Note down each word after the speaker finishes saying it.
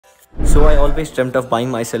So I always dreamt of buying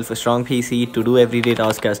myself a strong PC to do everyday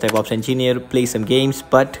tasks as DevOps engineer, play some games,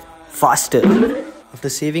 but faster. After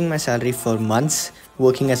saving my salary for months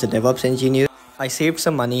working as a DevOps engineer, I saved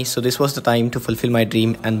some money, so this was the time to fulfill my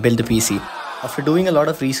dream and build a PC. After doing a lot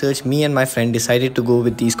of research, me and my friend decided to go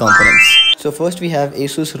with these components. So first we have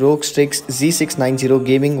Asus ROG Strix Z690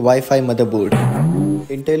 Gaming Wi-Fi motherboard,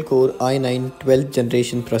 Intel Core i9 12th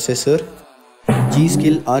generation processor,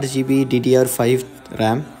 G-Skill RGB DDR5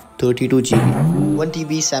 RAM, 32GB,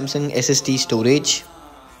 1TB Samsung SSD storage,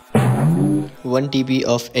 1TB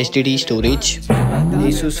of HDD storage,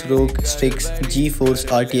 Asus ROG Strix GeForce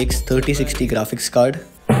RTX 3060 graphics card,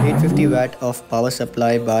 850 watt of power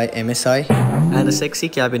supply by MSI, and a sexy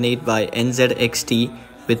cabinet by NZXT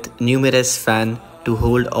with numerous fan to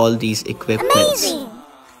hold all these equipments. Amazing.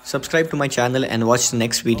 Subscribe to my channel and watch the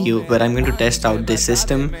next video where I'm going to test out this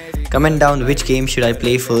system. Comment down which game should I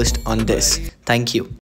play first on this. Thank you.